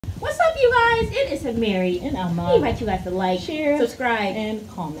you guys? It is Mary. And I'm We invite you guys to like, share, subscribe, and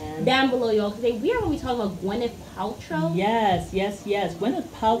comment down below, y'all. Today we are going to be talking about Gwyneth Paltrow. Yes. Gwyneth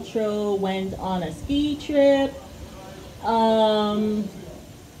Paltrow went on a ski trip a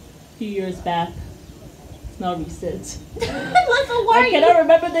few years back. It's not recent. I cannot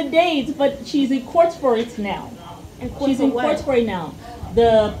remember the dates, but she's in court for it now. She's in court for it now.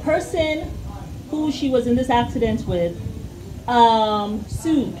 The person who she was in this accident with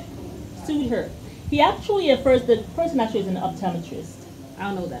sued her. He actually, at first, the person actually is an optometrist. I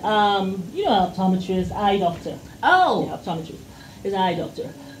don't know that. You know, optometrist, eye doctor. Oh, yeah, optometrist is an eye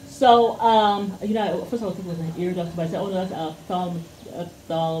doctor. So, you know, first of all, I think it was an ear doctor, but I said, oh no, that's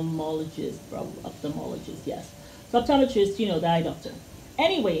ophthalmologist, ophthalmologist, yes. So optometrist, you know, the eye doctor.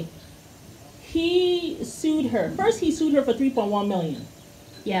 Anyway, he sued her. First, he sued her for $3.1 million.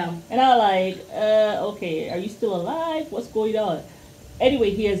 Yeah. And I was like, okay, are you still alive? What's going on?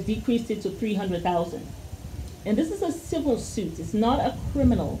 Anyway, he has decreased it to $300,000. And this is a civil suit. It's not a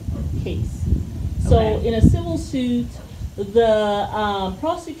criminal case. So Okay. in a civil suit, the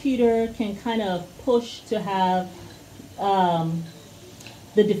prosecutor can kind of push to have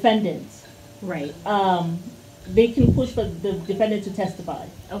the defendant. Right. They can push for the defendant to testify.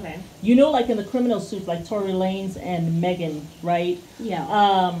 Okay. You know, like in the criminal suits, like Tory Lanez and Megan, right?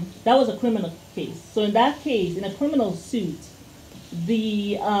 Yeah. That was a criminal case. So in that case, in a criminal suit,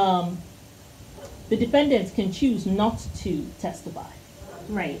 the defendants can choose not to testify.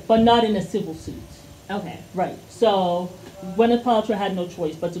 Right. But not in a civil suit. Okay. Right. So Gwyneth Paltrow had no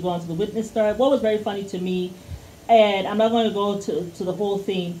choice but to go onto the witness stand. What was very funny to me, and I'm not going to go to the whole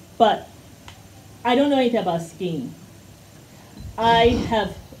thing, but I don't know anything about skiing. I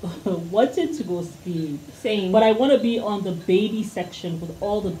have wanted to go skiing. Same. But I want to be on the baby section with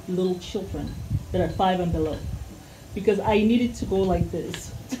all the little children that are 5 and below. Because I needed to go like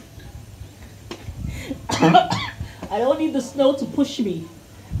this. I don't need the snow to push me.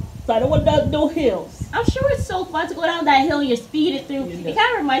 So I don't want no hills. I'm sure it's so fun to go down that hill and you're speeding through. Yeah. It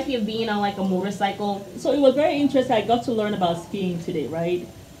kind of reminds me of being on like a motorcycle. So it was very interesting. I got to learn about skiing today, right?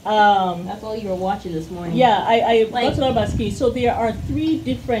 That's all you were watching this morning. Yeah, I got to learn about skiing. So there are 3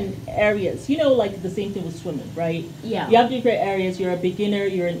 different areas. You know, like the same thing with swimming, right? Yeah. You have different areas. You're a beginner,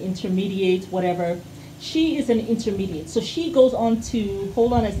 you're an intermediate, whatever. She is an intermediate. So she goes on to,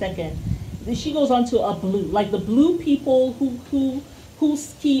 hold on a second, she goes on to a blue. Like the blue people who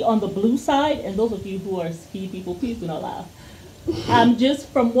ski on the blue side, and those of you who are ski people, please do not laugh. Just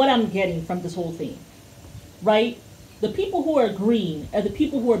from what I'm getting from this whole thing, right? The people who are green are the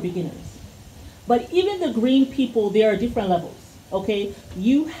people who are beginners. But even the green people, there are different levels, okay?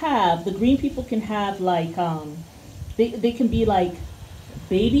 You have, the green people can have like, they can be like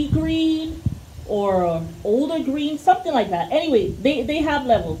baby green or older green, something like that. Anyway, they have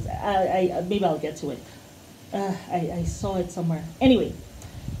levels. Maybe I'll get to it. I saw it somewhere. Anyway,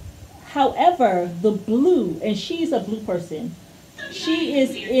 however, the blue, and she's a blue person, she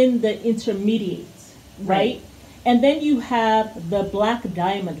is in the intermediate, right? And then you have the black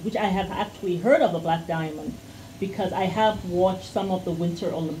diamond, which I have actually heard of the black diamond because I have watched some of the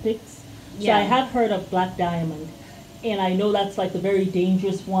Winter Olympics. So Yeah. I have heard of black diamond. And I know that's like the very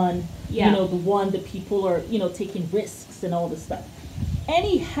dangerous one, Yeah. you know, the one that people are, you know, taking risks and all this stuff.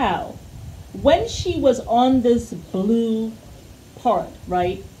 Anyhow, when she was on this blue part,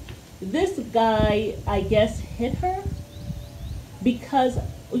 right, this guy, I guess, hit her because,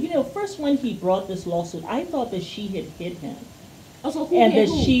 you know, first when he brought this lawsuit, I thought that she had hit him. Also, who And hit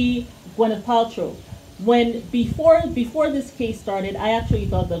that who? she, Gwyneth Paltrow, when, before this case started, I actually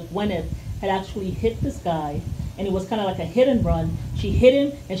thought that Gwyneth had actually hit this guy, and it was kind of like a hit and run. She hit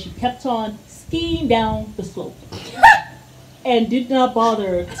him, and she kept on skiing down the slope. And did not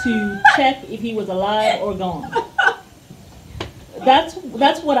bother to check if he was alive or gone. That's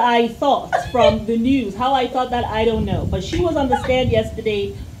what I thought from the news. How I thought that, I don't know. But she was on the stand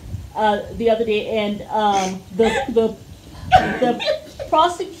yesterday, the other day, and the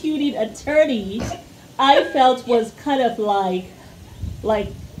prosecuting attorney, I felt was kind of like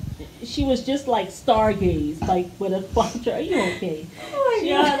she was just like stargaze, like with a Paltrow. Are you okay? Oh my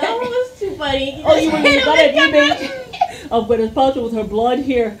god, that was too funny. Oh, you got an image of Gwyneth Paltrow with her blonde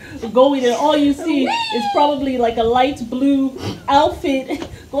hair going, and all you see is probably like a light blue outfit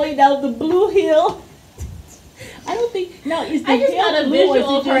going down the blue hill. I don't think now is the I just hill got a blue or is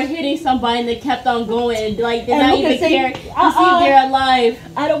visual it of her just- hitting somebody and they kept on going and like did And not look even and say, care to see if they're alive.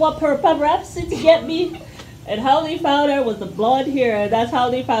 I don't want paparazzi to get me. And how they found her was the blonde hair, and that's how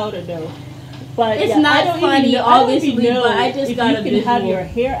they found her, though. But It's yeah, not I don't funny, even know, I don't even obviously, know but I just if got you a can have visual. your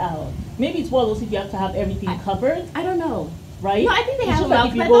hair out. Maybe it's one of those if you have to have everything covered. I don't know. right? No, I think they It's have just them like out.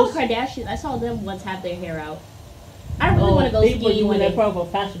 if you 'Cause go I thought Kardashians, I saw them once have their hair out. I really want to go they were skiing doing one that day. part of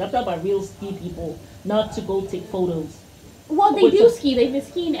fashion. I'm talking about real ski people, not to go take photos. Well, they Which do is- ski. They've been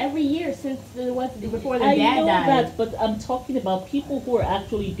skiing every year since before their I dad know died. that, but I'm talking about people who are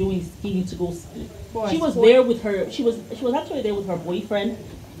actually doing skiing to go ski. For a She was sport. there with her. She was actually there with her boyfriend,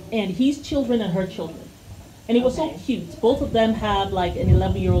 and his children and her children, and it was Okay. so cute. Both of them have like an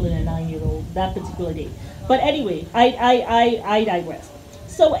 11-year-old and a 9-year-old that particular day. But anyway, I digress.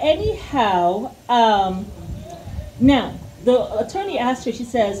 So anyhow, now the attorney asked her. She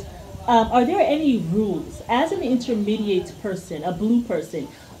says, "Are there any rules as an intermediate person, a blue person?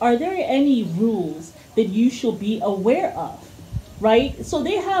 Are there any rules that you should be aware of?" Right? So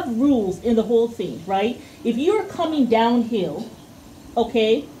they have rules in the whole thing, right? If you're coming downhill,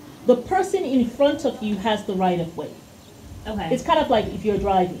 okay, the person in front of you has the right of way. Okay. It's kind of like if you're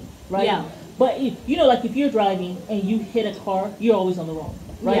driving, right? Yeah. But if, like if you're driving and you hit a car, you're always on the road,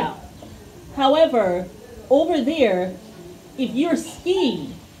 right? Yeah. However, over there, if you're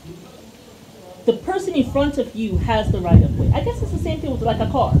skiing, the person in front of you has the right of way. I guess it's the same thing with like a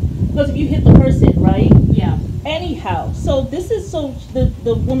car. Because if you hit the person, right? Yeah. Anyhow, so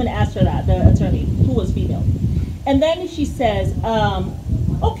the woman asked her that, the attorney, who was female. And then she says,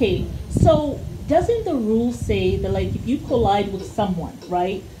 okay, so doesn't the rule say that like if you collide with someone,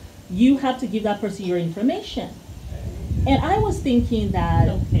 right, you have to give that person your information? And I was thinking that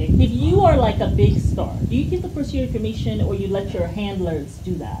Okay. if you are like a big star, do you give the person your information or you let your handlers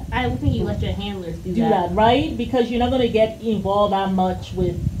do that? I would think you let your handlers do Do that, right? Because you're not going to get involved that much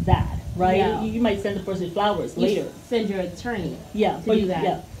with that, right? Yeah. You might send the person flowers You later. send your attorney. Yeah, to but do that.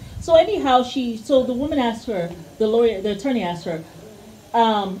 yeah. So anyhow, so the woman asked her, the attorney asked her,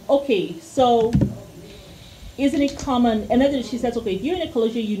 okay, so isn't it common? And then she says, okay, if you're in a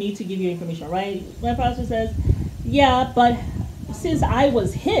collision, you need to give your information, right? My pastor says, yeah, but since I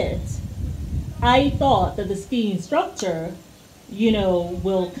was hit, I thought that the ski instructor,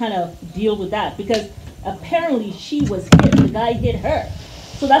 will kind of deal with that because apparently she was hit. The guy hit her.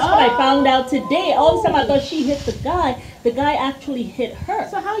 So that's what I found out today. All the time I thought she hit the guy actually hit her.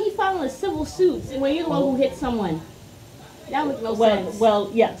 So how are you filing a civil suit when you're the one who hit someone? That makes no sense. Well,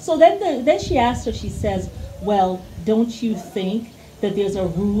 yeah. So then she asked her, she says, well, don't you think that there's a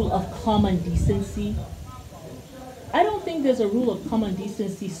rule of common decency? I don't think there's a rule of common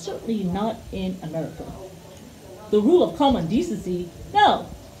decency, certainly not in America. The rule of common decency, no.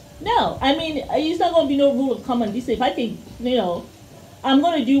 I mean, it's not going to be no rule of common decency. If I think, I'm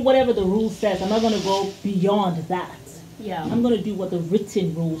going to do whatever the rule says. I'm not going to go beyond that. Yeah. I'm going to do what the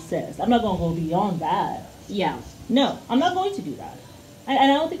written rule says. I'm not going to go beyond that. Yeah. No, I'm not going to do that. And I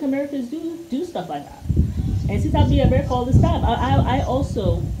don't think Americans do stuff like that. And since I've been in America all this time, I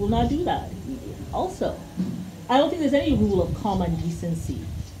also will not do that. Also, I don't think there's any rule of common decency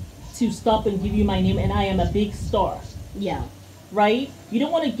to stop and give you my name and I am a big star. Yeah. Right? You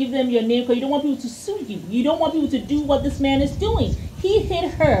don't want to give them your name because you don't want people to sue you. You don't want people to do what this man is doing. He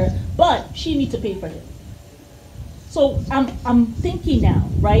hit her, but she needs to pay for him. So I'm thinking now,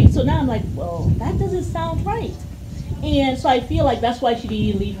 right? So now I'm like, well, that doesn't sound right. And so I feel like that's why she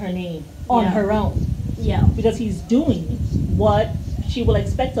didn't leave her name on her own. Yeah. Because he's doing what she will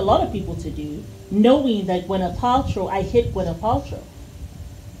expect a lot of people to do, knowing that Gwyneth Paltrow, I hit Gwyneth Paltrow.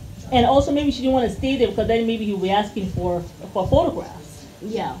 And also maybe she didn't want to stay there because then maybe he'll be asking for photographs.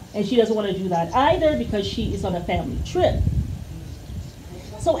 Yeah. And she doesn't want to do that either because she is on a family trip.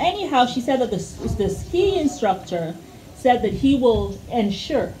 So anyhow, she said that the ski instructor said that he will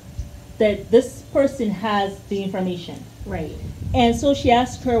ensure that this person has the information. Right. And so she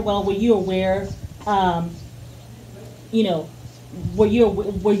asked her, well, were you aware, were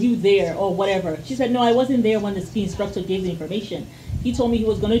you there or whatever? She said, no, I wasn't there when the ski instructor gave the information. He told me he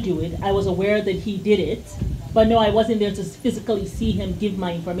was going to do it. I was aware that he did it, but no, I wasn't there to physically see him give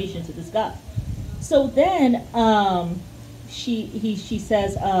my information to this guy. So then she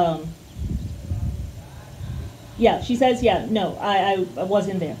says, no, I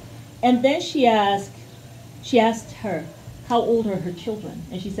wasn't there. And then she asked her how old are her children,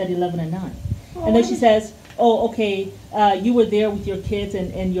 and she said 11 and 9. And then she says, oh, okay, you were there with your kids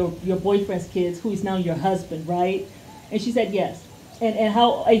and your boyfriend's kids, who is now your husband, right? And she said yes. And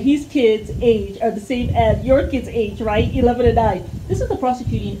how his kids' age are the same as your kids' age, right? 11 and 9. This is the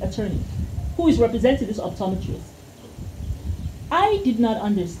prosecuting attorney who is representing this optometrist. I did not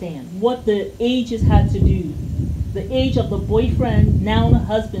understand what the ages had to do, the age of the boyfriend, now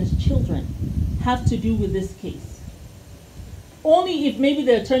husband's children, have to do with this case. Only if maybe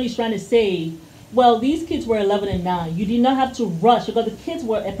the attorney's trying to say, well, these kids were 11 and 9. You did not have to rush because the kids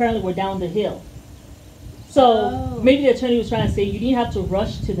apparently were down the hill. So maybe the attorney was trying to say you didn't have to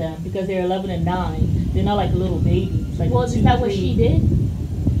rush to them because they're 11 and 9. They're not like little babies. Like well, is that what she did?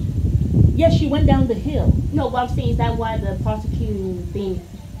 Yeah, she went down the hill. No, but I'm saying, is that why the prosecuting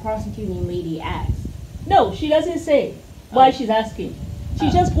lady asked? No, she doesn't say why she's asking.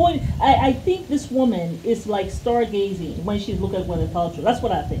 She's just going. I think this woman is like stargazing when she's looking at Gwyneth Paltrow. That's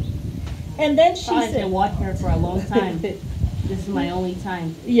what I think. And then she I've said, been watching her for a long time. This is my only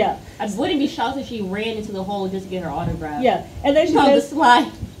time. Yeah. I wouldn't be shocked if she ran into the hole just to get her autograph. Yeah. And then she on says, the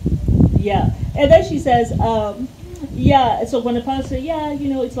slide. Yeah. And then she says, yeah. So when the pastor said, yeah, you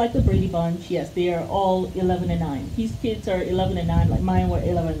know, it's like the Brady Bunch. Yes, they are all 11 and 9. His kids are 11 and 9, like mine were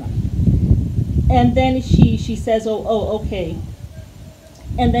 11 and 9. And then she says, oh, okay.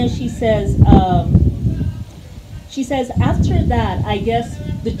 And then she says after that, I guess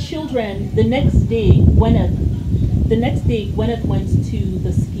the children, the next day, Gwyneth went to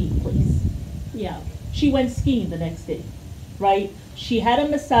the ski place. Yeah. She went skiing the next day, right? She had a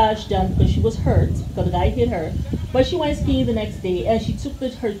massage done because she was hurt because the guy hit her. But she went skiing the next day and she took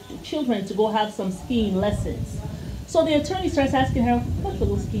her children to go have some skiing lessons. So the attorney starts asking her, how much were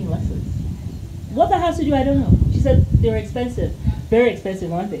those skiing lessons? What that has to do, I don't know. She said they were expensive. Very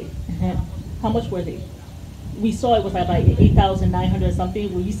expensive, aren't they? How much were they? We saw it was like 8,900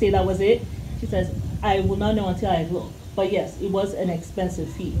 something. Will you say that was it? She says, I will not know until I look. But yes, it was an expensive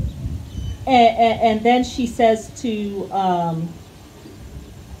fee. And then she says to,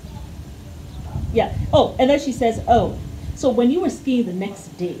 and then she says, so when you were skiing the next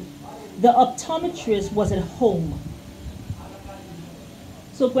day, the optometrist was at home.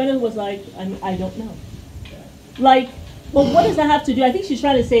 So Gwyneth was like, I don't know. Like, but what does that have to do? I think she's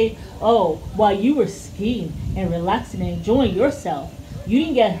trying to say, oh, while you were skiing and relaxing and enjoying yourself, you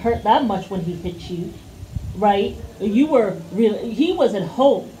didn't get hurt that much when he hit you, right? He was at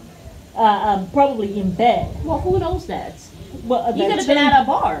home, probably in bed. Well, who knows that? Well, he could have been at a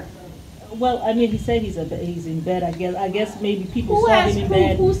bar. Well, I mean, he said he's in bed. I guess maybe people saw him in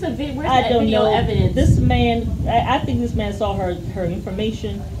bed. Who's the where's I that don't video know. evidence? This man, I think this man saw her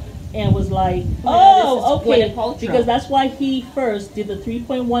information and was like, okay, because that's why he first did the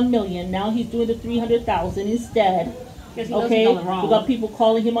 3.1 million. Now he's doing the 300,000 instead. Okay, we got people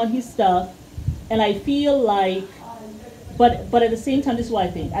calling him on his stuff, and I feel like, but at the same time, this is what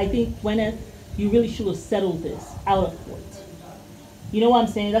I think. I think Gwyneth, you really should have settled this out of court. You know what I'm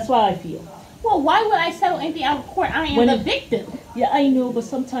saying? That's why I feel. Well, why would I settle anything out of court? I am the victim. Yeah, I know, but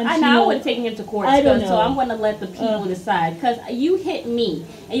sometimes I would have taken him to court. I don't know. So I'm going to let the people decide. Because you hit me,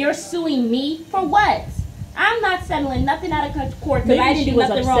 and you're suing me for what? I'm not settling nothing out of court because I didn't do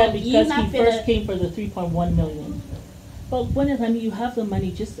nothing wrong. Because he first came for the 3.1 million. But Gwyneth, I mean, you have the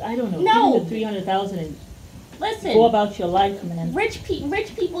money. Just I don't know. No. Give him the 300,000 and listen. Go about your life, man. Rich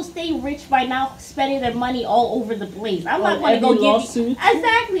people stay rich by now, spending their money all over the place. I'm not going to go give you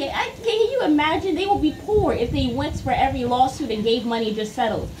exactly. Can you imagine? They will be poor if they went for every lawsuit and gave money and just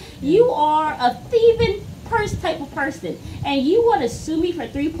settled. You are a thieving purse type of person, and you want to sue me for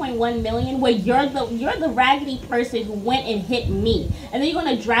 3.1 million when you're the raggedy person who went and hit me, and then you're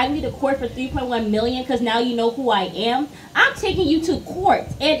going to drag me to court for 3.1 million because now you know who I am. I'm taking you to court,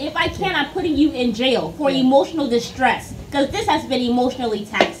 and if I can, I'm putting you in jail for emotional distress because this has been emotionally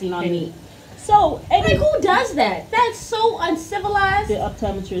taxing on me. So, like, who does that? That's so uncivilized. The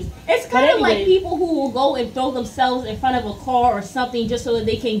optometrist. It's kind of like people who will go and throw themselves in front of a car or something just so that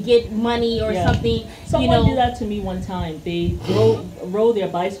they can get money or something. Someone did that to me one time. They rode their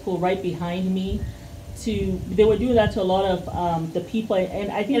bicycle right behind me. They were doing that to a lot of the people,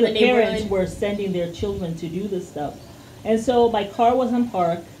 and I think the parents were sending their children to do this stuff. And so my car was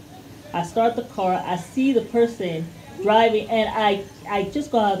unparked. I start the car. I see the person driving, and I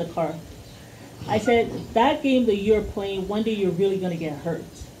just got out of the car. I said, that game that you're playing, one day you're really going to get hurt,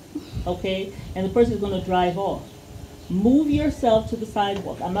 okay? And the person is going to drive off. Move yourself to the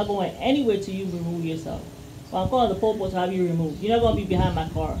sidewalk. I'm not going anywhere till you remove yourself. Well, I'm calling the popo to have you removed. You're not going to be behind my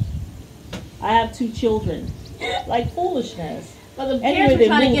car. I have 2 children. Like foolishness. But the parents were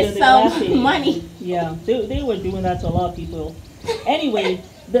trying to get some money. Yeah, they were doing that to a lot of people. Anyway,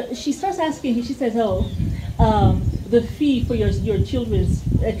 she starts asking, she says, the fee for your children's,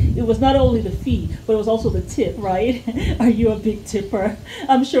 it was not only the fee, but it was also the tip, right? Are you a big tipper?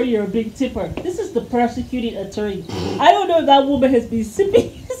 I'm sure you're a big tipper. This is the prosecuting attorney. I don't know if that woman has been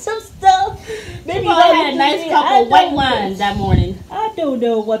sipping some stuff. Maybe I had a nice cup of white wine that morning. I don't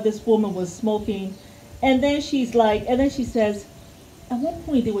know what this woman was smoking. And then she says, at one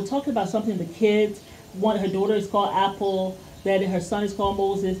point they were talking about something, the kids, her daughter is called Apple, that her son is called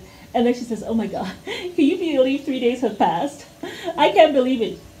Moses. And then she says, oh my God, can you believe 3 days have passed? I can't believe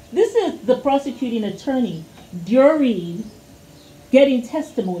it. This is the prosecuting attorney during getting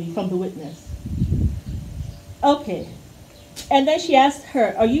testimony from the witness. Okay. And then she asked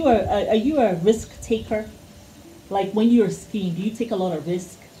her, are you a risk taker? Like when you're skiing, do you take a lot of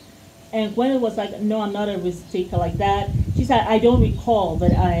risk? And Gwyneth was like, no, I'm not a risk taker like that. She said, I don't recall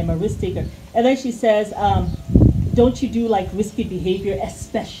that I am a risk taker. And then she says, don't you do like risky behavior,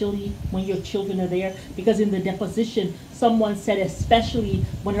 especially when your children are there? Because in the deposition, someone said, especially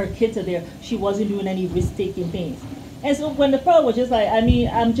when her kids are there, she wasn't doing any risk-taking things. And so when the fellow was just like, I mean,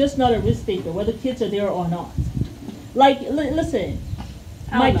 I'm just not a risk taker, whether kids are there or not. Like, listen,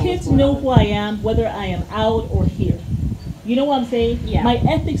 my kids know who I am, whether I am out or here. You know what I'm saying? Yeah. My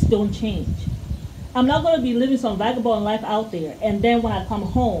ethics don't change. I'm not going to be living some vagabond life out there, and then when I come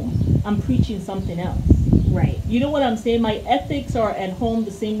home, I'm preaching something else. Right. You know what I'm saying? My ethics are at home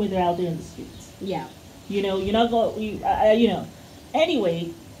the same way they're out there in the streets. Yeah. You know, you're not going, you know.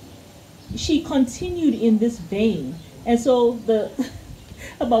 Anyway, she continued in this vein. And so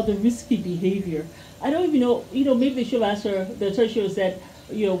about the risky behavior, I don't even know, you know, maybe they should have asked her, the attorney should have said,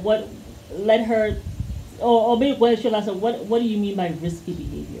 you know, what led her, or maybe what should have asked her, what do you mean by risky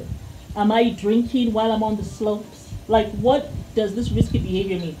behavior? Am I drinking while I'm on the slopes? Like, what does this risky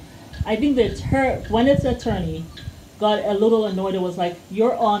behavior mean? I think that Gwyneth's attorney got a little annoyed and was like,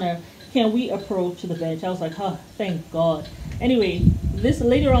 Your Honor, can we approach the bench? I was like, oh, thank God. Anyway,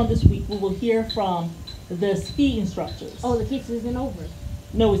 later on this week, we will hear from the ski instructors. Oh, the case isn't over.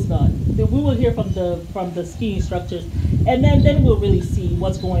 No, it's not. We will hear from the ski instructors, and then we'll really see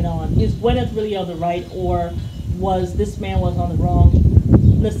what's going on. Is Gwyneth really on the right, or was this man on the wrong?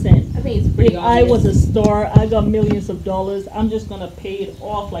 Listen, I think it's pretty if obvious. I was a star, I got millions of dollars, I'm just gonna pay it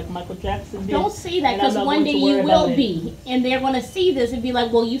off like Michael Jackson did. Don't say that, because one day you will be, and they're gonna see this and be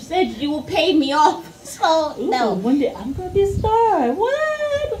like, "Well, you said you will pay me off." So Ooh, no. One day I'm gonna be a star. What?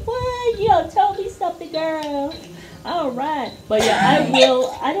 Yo, tell me something, girl. All right, but yeah,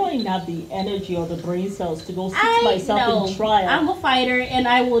 I don't even have the energy or the brain cells to go sit myself in trial. I'm a fighter, and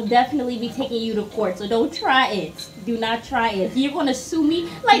I will definitely be taking you to court. So don't try it. Do not try it. You're gonna sue me.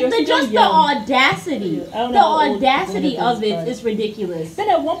 Like the audacity, the audacity of it is ridiculous. Then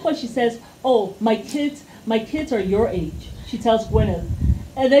at one point she says, "Oh, my kids are your age." She tells Gwyneth.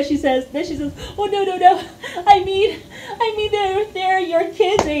 And then she says, "Oh no! I mean, they're your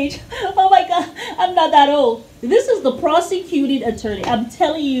kids' age. Oh my God, I'm not that old." This is the prosecuting attorney. I'm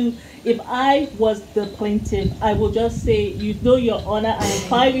telling you, if I was the plaintiff, I will just say, "You know, Your Honor, I am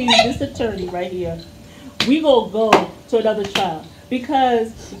firing this attorney right here. We gonna go to another trial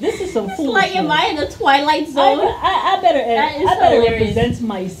because this is some foolishness." Like, am I in the Twilight Zone? I better represent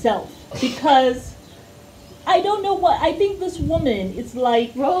myself because. I don't know what, I think this woman, it's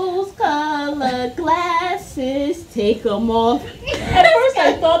like rose-colored glasses, take them off. At first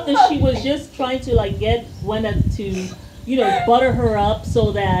I thought that she was just trying to like get Gwyneth to, you know, butter her up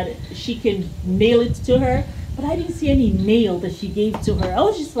so that she can mail it to her. But I didn't see any mail that she gave to her. I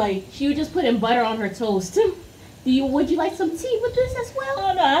was just like... She was just putting butter on her toast. Would you like some tea with this as well?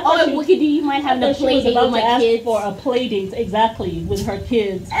 Oh no, I thought do you mind having a play date with my kids? For a play date, exactly, with her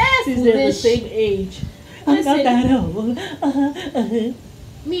kids. Since they're the same age. I'm not that old.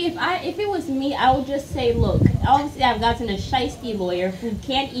 Me, if it was me, I would just say, look, obviously I've gotten a shiesty lawyer who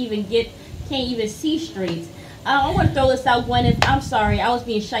can't even see straight. I want to throw this out, Gwyneth. I'm sorry, I was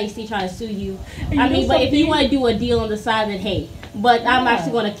being shiesty trying to sue you. I mean, but if you want to do a deal on the side, then hey. But I'm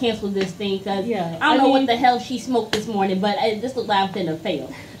actually going to cancel this thing because I don't know what the hell she smoked this morning, but this looks like I'm finna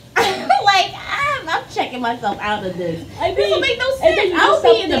fail. Like, I'm checking myself out of this. This will make no sense. I'll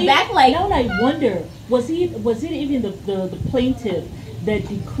be in the back like... Now I wonder, was it even the plaintiff that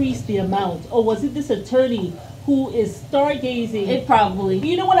decreased the amount? Or was it this attorney who is stargazing? It probably.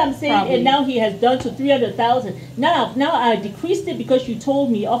 You know what I'm saying? Probably. And now he has done to $300,000. Now I decreased it because you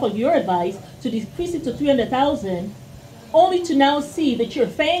told me, off of your advice, to decrease it to $300,000, only to now see that you're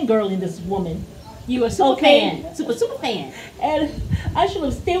fangirling this woman. You a super fan. Super fan. And I should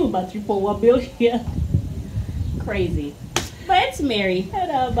have stayed with my 3.1 billion. Crazy. But it's Mary.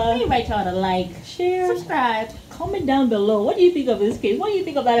 I invite y'all to like, share, subscribe. Comment down below. What do you think of this case? What do you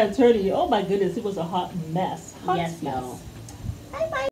think of that attorney? Oh my goodness, it was a hot mess. Hot mess. Bye bye.